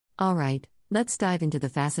Alright, let's dive into the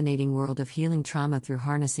fascinating world of healing trauma through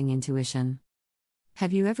harnessing intuition.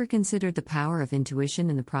 Have you ever considered the power of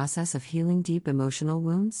intuition in the process of healing deep emotional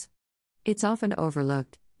wounds? It's often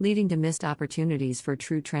overlooked, leading to missed opportunities for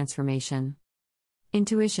true transformation.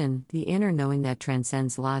 Intuition, the inner knowing that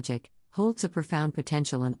transcends logic, holds a profound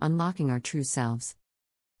potential in unlocking our true selves.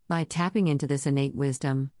 By tapping into this innate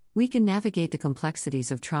wisdom, we can navigate the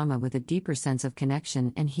complexities of trauma with a deeper sense of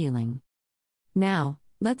connection and healing. Now,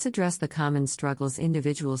 let's address the common struggles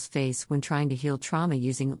individuals face when trying to heal trauma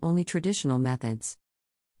using only traditional methods.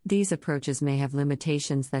 These approaches may have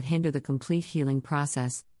limitations that hinder the complete healing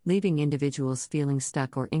process, leaving individuals feeling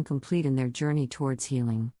stuck or incomplete in their journey towards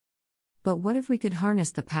healing. But what if we could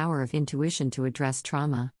harness the power of intuition to address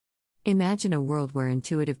trauma? Imagine a world where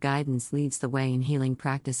intuitive guidance leads the way in healing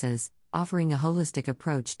practices, offering a holistic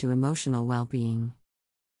approach to emotional well-being.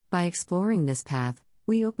 By exploring this path,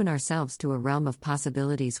 we open ourselves to a realm of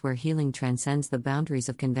possibilities where healing transcends the boundaries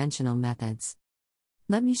of conventional methods.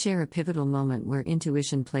 Let me share a pivotal moment where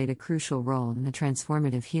intuition played a crucial role in a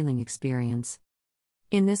transformative healing experience.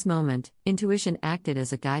 In this moment, intuition acted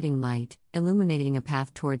as a guiding light, illuminating a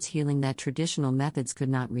path towards healing that traditional methods could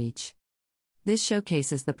not reach. This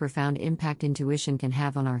showcases the profound impact intuition can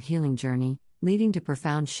have on our healing journey, leading to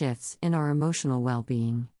profound shifts in our emotional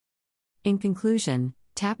well-being. In conclusion,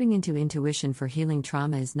 tapping into intuition for healing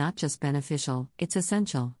trauma is not just beneficial, it's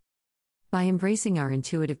essential. By embracing our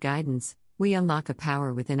intuitive guidance, we unlock a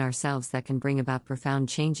power within ourselves that can bring about profound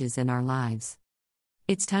changes in our lives.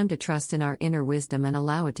 It's time to trust in our inner wisdom and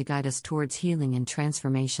allow it to guide us towards healing and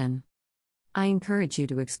transformation. I encourage you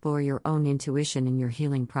to explore your own intuition in your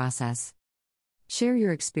healing process. Share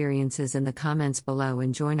your experiences in the comments below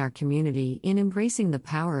and join our community in embracing the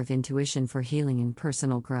power of intuition for healing and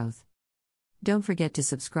personal growth. Don't forget to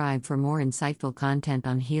subscribe for more insightful content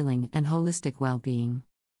on healing and holistic well-being.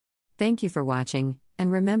 Thank you for watching,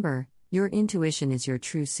 and remember, your intuition is your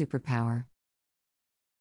true superpower.